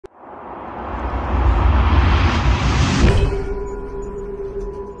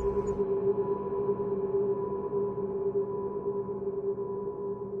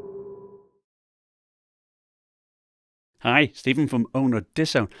Hi, Stephen from Owner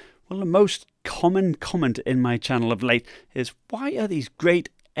Disown. Well, the most common comment in my channel of late is, why are these great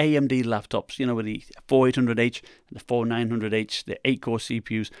AMD laptops, you know, with the 4800H, the 4900H, the 8-core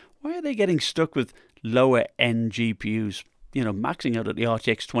CPUs, why are they getting stuck with lower end GPUs, you know, maxing out at the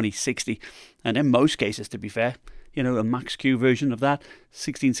RTX 2060, and in most cases, to be fair, you know, a max-Q version of that,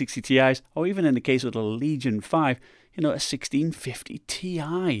 1660 Ti's, or even in the case of the Legion 5, you know, a 1650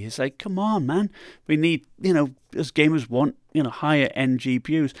 Ti. It's like, come on, man. We need, you know, as gamers want, you know, higher end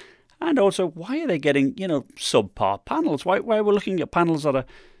GPUs. And also, why are they getting, you know, subpar panels? Why are we looking at panels that are,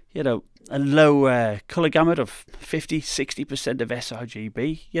 you know, a low color gamut of 50, 60% of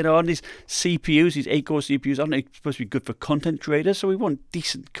sRGB? You know, on these CPUs, these 8-core CPUs, aren't they supposed to be good for content creators? So we want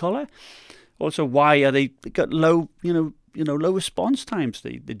decent color. Also, why are they got low, low response times?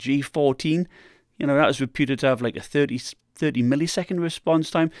 The G14, you know, that was reputed to have like a 30 millisecond response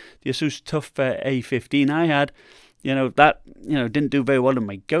time. The Asus TUF A15 I had, you know, that, you know, didn't do very well in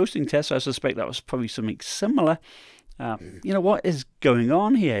my ghosting test, so I suspect that was probably something similar. You know, what is going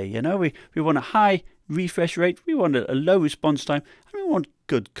on here? You know, we want a high refresh rate, we want a low response time, and we want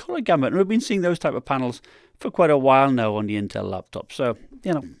good color gamut. And we've been seeing those type of panels for quite a while now on the Intel laptop. So,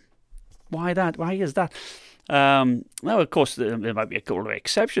 you know, why that? Why is that? Well, of course, there might be a couple of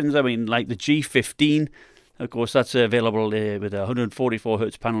exceptions. I mean, like the G15, of course, that's available with a 144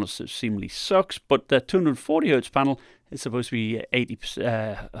 Hz panel, so it seemingly sucks. But the 240 Hz panel is supposed to be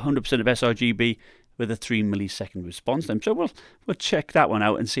 100% of sRGB with a 3 millisecond response time. So we'll check that one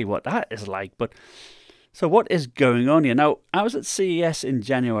out and see what that is like. But so what is going on here? Now, I was at CES in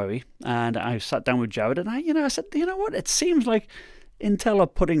January, and I sat down with Jared, and I said, you know what? It seems like Intel are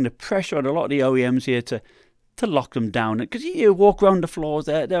putting the pressure on a lot of the OEMs here to lock them down. Because you walk around the floors,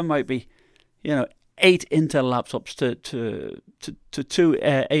 there might be, you know, 8 Intel laptops to 2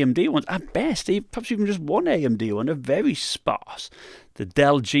 AMD ones at best. Perhaps even just one AMD one. They're very sparse. The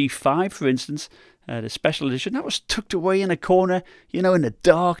Dell G5, for instance, the special edition, that was tucked away in a corner, you know, in the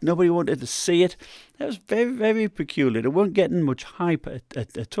dark. Nobody wanted to see it. That was very, very peculiar. They weren't getting much hype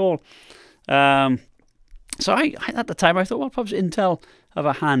at all. So I at the time I thought, well, perhaps Intel have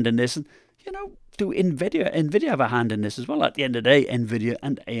a hand in this, and you know, do Nvidia have a hand in this as well? At the end of the day, Nvidia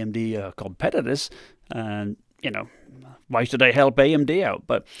and AMD are competitors, and you know, why should I help AMD out?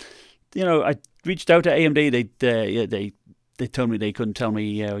 But you know, I reached out to AMD. They told me they couldn't tell me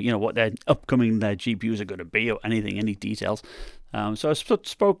you know, what their upcoming GPUs are going to be or any details. So I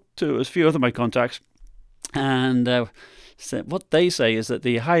spoke to a few other my contacts, and so what they say is that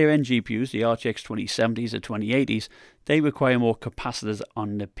the higher end GPUs, the RTX 2070s or 2080s, they require more capacitors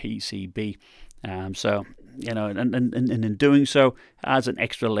on the PCB. So, you know, and in doing so, adds an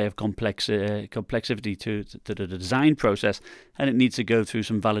extra layer of complexity to the design process, and it needs to go through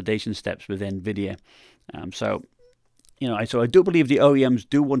some validation steps with NVIDIA. So, you know, I do believe the OEMs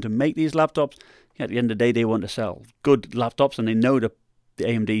do want to make these laptops. At the end of the day, they want to sell good laptops, and they know that the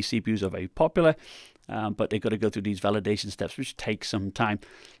AMD CPUs are very popular. But they've got to go through these validation steps, which take some time.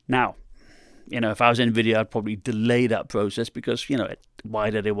 Now, you know, if I was NVIDIA, I'd probably delay that process because, you know, why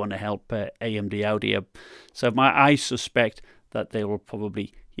do they want to help AMD out here? So I suspect that they will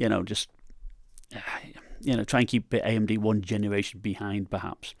probably, you know, just, you know, try and keep AMD one generation behind,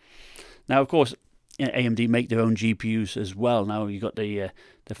 perhaps. Now, of course, you know, AMD make their own GPUs as well. Now you've got the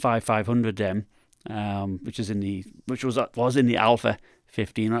 5500M, which was in the Alpha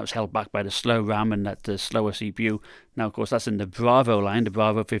 15. That was held back by the slow RAM and that slower CPU. Now, of course, that's in the Bravo line, the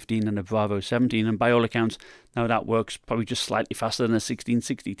Bravo 15 and the Bravo 17. And by all accounts, now that works probably just slightly faster than a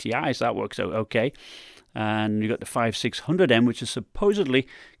 1660 Ti, so that works out okay. And you've got the 5600M, which is supposedly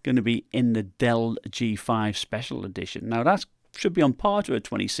going to be in the Dell G5 Special Edition. Now, that should be on par to a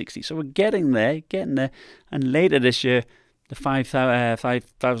 2060. So we're getting there. And later this year, the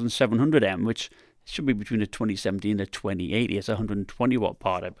 5700M, which should be between the 2070 and the 2080. It's a 120 watt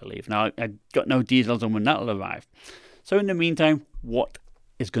part, I believe. Now, I got no details on when that'll arrive. So in the meantime, what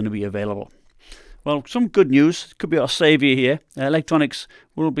is going to be available? Well, some good news. Could be our savior here. Electronics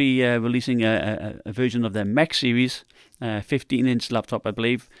will be releasing a version of their Mech series, 15-inch laptop, I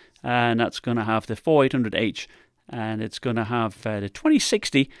believe. And that's going to have the 4800H. And it's going to have the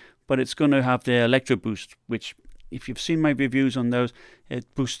 2060, but it's going to have the Electro Boost, which, if you've seen my reviews on those, it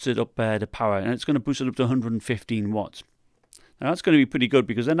boosts it up the power, and it's going to boost it up to 115 watts. Now that's going to be pretty good,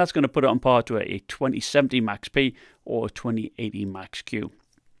 because then that's going to put it on par to a 2070 Max P or a 2080 Max Q.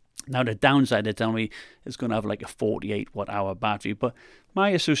 Now the downside, they tell me, is going to have like a 48 watt hour battery, but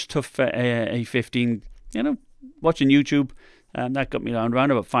my Asus TUF A15, you know, watching YouTube, that got me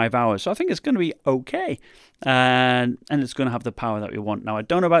around about 5 hours. So I think it's going to be okay. And it's going to have the power that we want. Now, I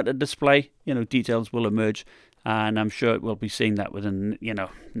don't know about the display. You know, details will emerge and I'm sure we'll be seeing that within,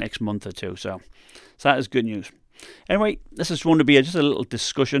 next month or two. So that is good news. Anyway, this is going to be just a little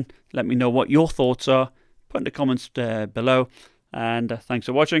discussion. Let me know what your thoughts are. Put in the comments below, and thanks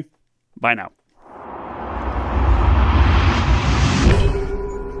for watching. Bye now.